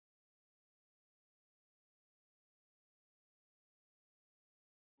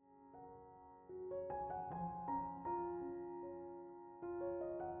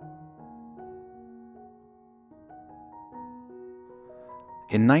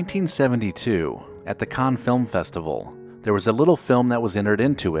In 1972, at the Cannes Film Festival, there was a little film that was entered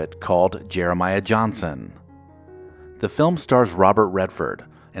into it called Jeremiah Johnson. The film stars Robert Redford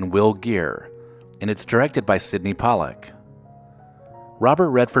and Will Geer, and it's directed by Sidney Pollack.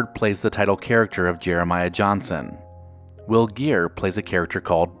 Robert Redford plays the title character of Jeremiah Johnson. Will Geer plays a character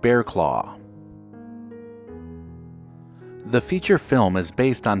called Bear Claw. The feature film is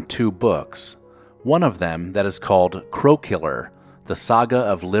based on two books, one of them that is called Crow Killer, The Saga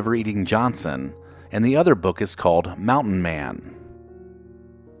of Liver-Eating Johnson, and the other book is called Mountain Man.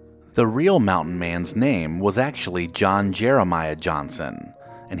 The real Mountain Man's name was actually John Jeremiah Johnson,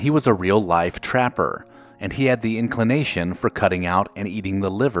 and he was a real-life trapper, and he had the inclination for cutting out and eating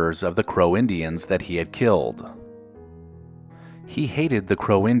the livers of the Crow Indians that he had killed. He hated the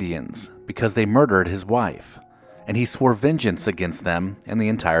Crow Indians because they murdered his wife, and he swore vengeance against them and the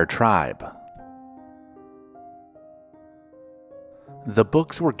entire tribe. The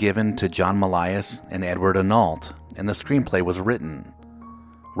books were given to John Milius and Edward Arnault, and the screenplay was written.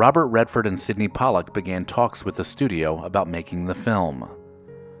 Robert Redford and Sidney Pollack began talks with the studio about making the film.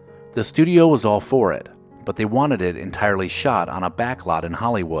 The studio was all for it, but they wanted it entirely shot on a backlot in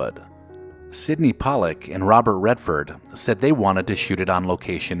Hollywood. Sidney Pollack and Robert Redford said they wanted to shoot it on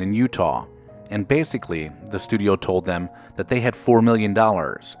location in Utah, and basically, the studio told them that they had $4 million.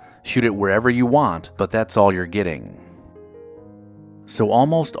 Shoot it wherever you want, but that's all you're getting. So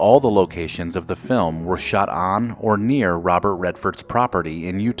almost all the locations of the film were shot on or near Robert Redford's property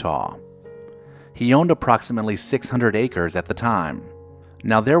in Utah. He owned approximately 600 acres at the time.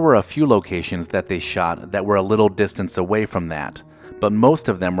 Now there were a few locations that they shot that were a little distance away from that, but most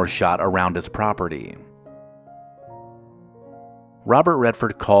of them were shot around his property. Robert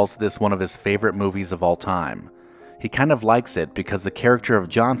Redford calls this one of his favorite movies of all time. He kind of likes it because the character of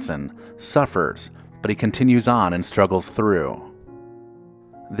Johnson suffers, but he continues on and struggles through.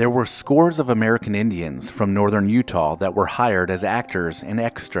 There were scores of American Indians from northern Utah that were hired as actors and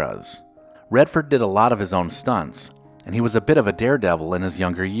extras. Redford did a lot of his own stunts, and he was a bit of a daredevil in his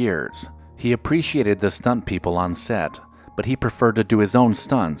younger years. He appreciated the stunt people on set, but he preferred to do his own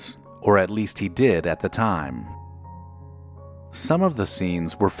stunts, or at least he did at the time. Some of the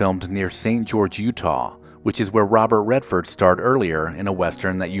scenes were filmed near St. George, Utah, which is where Robert Redford starred earlier in a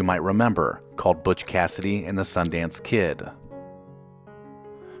western that you might remember, called Butch Cassidy and the Sundance Kid.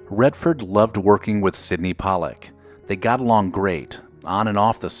 Redford loved working with Sidney Pollack. They got along great, on and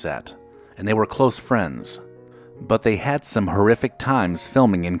off the set, and they were close friends. But they had some horrific times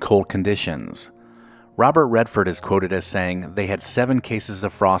filming in cold conditions. Robert Redford is quoted as saying they had 7 cases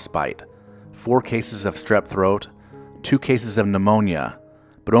of frostbite, 4 cases of strep throat, 2 cases of pneumonia,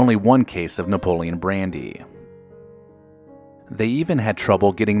 but only 1 case of Napoleon brandy. They even had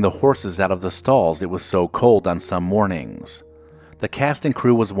trouble getting the horses out of the stalls, it was so cold on some mornings. The cast and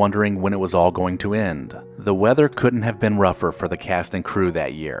crew was wondering when it was all going to end. The weather couldn't have been rougher for the cast and crew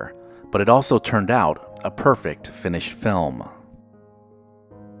that year, but it also turned out a perfect finished film.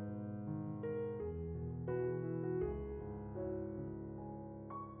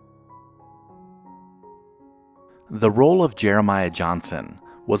 The role of Jeremiah Johnson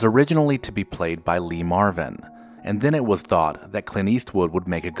was originally to be played by Lee Marvin, and then it was thought that Clint Eastwood would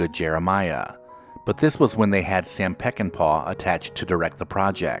make a good Jeremiah. But this was when they had Sam Peckinpah attached to direct the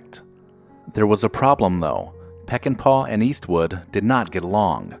project. There was a problem though. Peckinpah and Eastwood did not get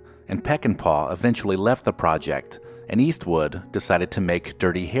along, and Peckinpah eventually left the project, and Eastwood decided to make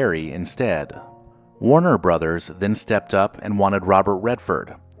Dirty Harry instead. Warner Brothers then stepped up and wanted Robert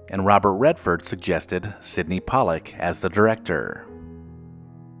Redford, and Robert Redford suggested Sidney Pollack as the director.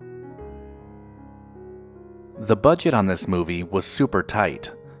 The budget on this movie was super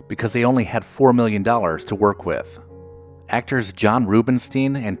tight, because they only had $4 million to work with. Actors John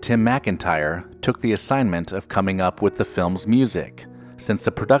Rubinstein and Tim McIntyre took the assignment of coming up with the film's music, since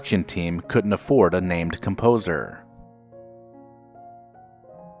the production team couldn't afford a named composer.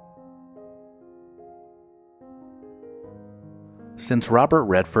 Since Robert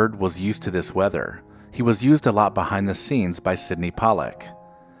Redford was used to this weather, he was used a lot behind the scenes by Sidney Pollack.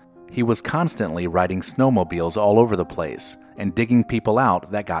 He was constantly riding snowmobiles all over the place and digging people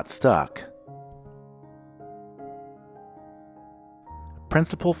out that got stuck.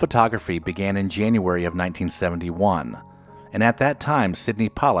 Principal photography began in January of 1971, and at that time Sidney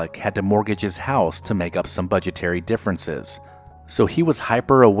Pollack had to mortgage his house to make up some budgetary differences, so he was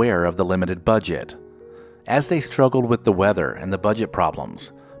hyper aware of the limited budget. As they struggled with the weather and the budget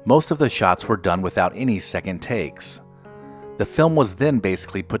problems, most of the shots were done without any second takes. The film was then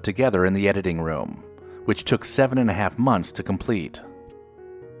basically put together in the editing room, which took 7.5 months to complete.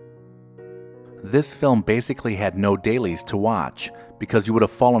 This film basically had no dailies to watch because you would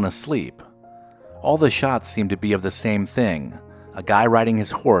have fallen asleep. All the shots seem to be of the same thing, a guy riding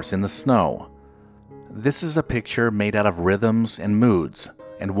his horse in the snow. This is a picture made out of rhythms and moods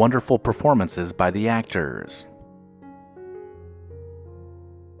and wonderful performances by the actors.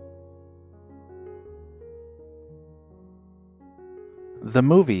 The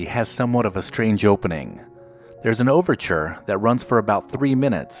movie has somewhat of a strange opening. There's an overture that runs for about 3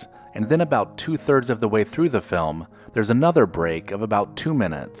 minutes, and then about 2/3 of the way through the film, there's another break of about 2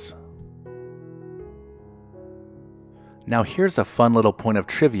 minutes. Now here's a fun little point of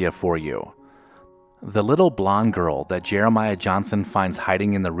trivia for you. The little blonde girl that Jeremiah Johnson finds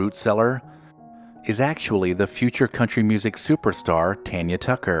hiding in the root cellar is actually the future country music superstar Tanya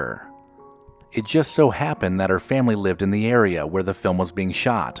Tucker. It just so happened that her family lived in the area where the film was being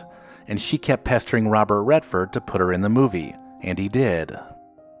shot, and she kept pestering Robert Redford to put her in the movie, and he did.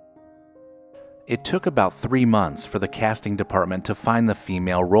 It took about 3 months for the casting department to find the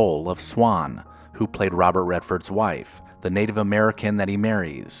female role of Swan, who played Robert Redford's wife, the Native American that he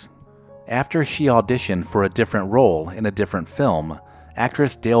marries. After she auditioned for a different role in a different film,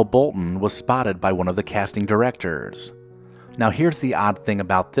 actress Dale Bolton was spotted by one of the casting directors. Now here's the odd thing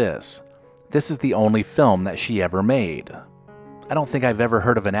about this. This is the only film that she ever made. I don't think I've ever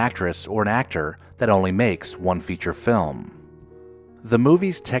heard of an actress or an actor that only makes one feature film. The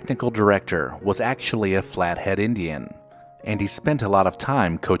movie's technical director was actually a Flathead Indian, and he spent a lot of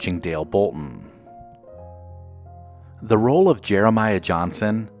time coaching Dale Bolton. The role of Jeremiah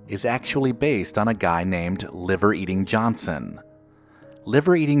Johnson is actually based on a guy named Liver Eating Johnson.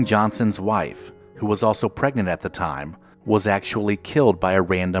 Liver Eating Johnson's wife, who was also pregnant at the time, was actually killed by a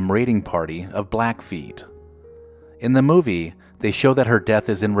random raiding party of Blackfeet. In the movie, they show that her death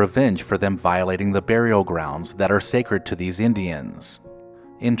is in revenge for them violating the burial grounds that are sacred to these Indians.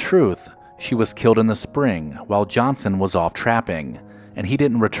 In truth, she was killed in the spring while Johnson was off trapping, and he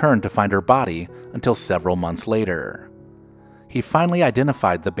didn't return to find her body until several months later. He finally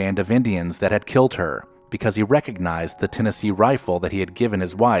identified the band of Indians that had killed her because he recognized the Tennessee rifle that he had given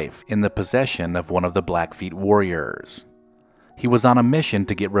his wife in the possession of one of the Blackfeet warriors. He was on a mission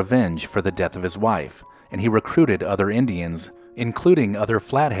to get revenge for the death of his wife, and he recruited other Indians, including other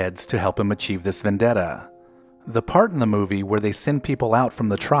Flatheads, to help him achieve this vendetta. The part in the movie where they send people out from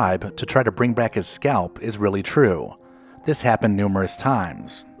the tribe to try to bring back his scalp is really true. This happened numerous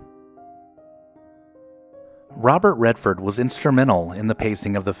times. Robert Redford was instrumental in the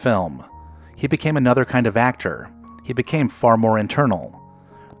pacing of the film. He became another kind of actor. He became far more internal.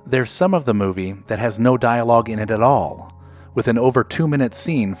 There's some of the movie that has no dialogue in it at all, with an over 2-minute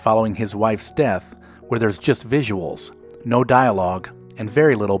scene following his wife's death where there's just visuals, no dialogue, and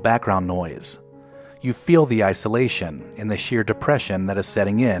very little background noise. You feel the isolation and the sheer depression that is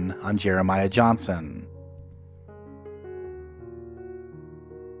setting in on Jeremiah Johnson.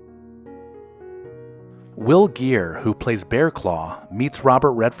 Will Geer, who plays Bear Claw, meets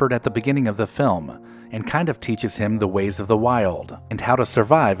Robert Redford at the beginning of the film and kind of teaches him the ways of the wild and how to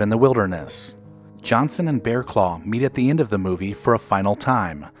survive in the wilderness. Johnson and Bear Claw meet at the end of the movie for a final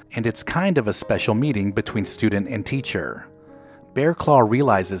time, and it's kind of a special meeting between student and teacher. Bear Claw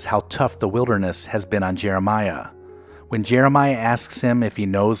realizes how tough the wilderness has been on Jeremiah. When Jeremiah asks him if he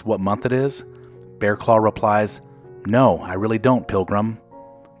knows what month it is, Bear Claw replies, "No, I really don't, Pilgrim."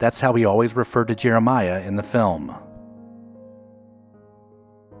 That's how he always referred to Jeremiah in the film.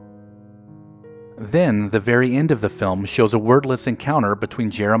 Then, the very end of the film shows a wordless encounter between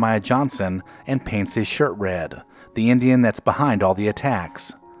Jeremiah Johnson and Paints His Shirt Red, the Indian that's behind all the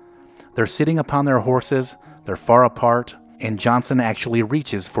attacks. They're sitting upon their horses, they're far apart, and Johnson actually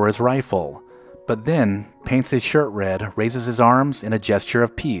reaches for his rifle. But then, Paints His Shirt Red raises his arms in a gesture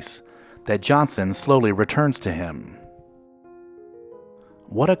of peace that Johnson slowly returns to him.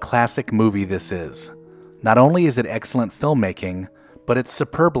 What a classic movie this is. Not only is it excellent filmmaking, but it's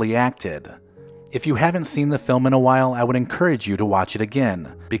superbly acted. If you haven't seen the film in a while, I would encourage you to watch it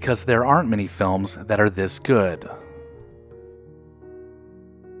again, because there aren't many films that are this good.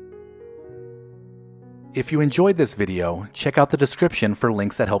 If you enjoyed this video, check out the description for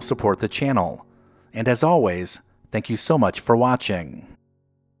links that help support the channel. And as always, thank you so much for watching.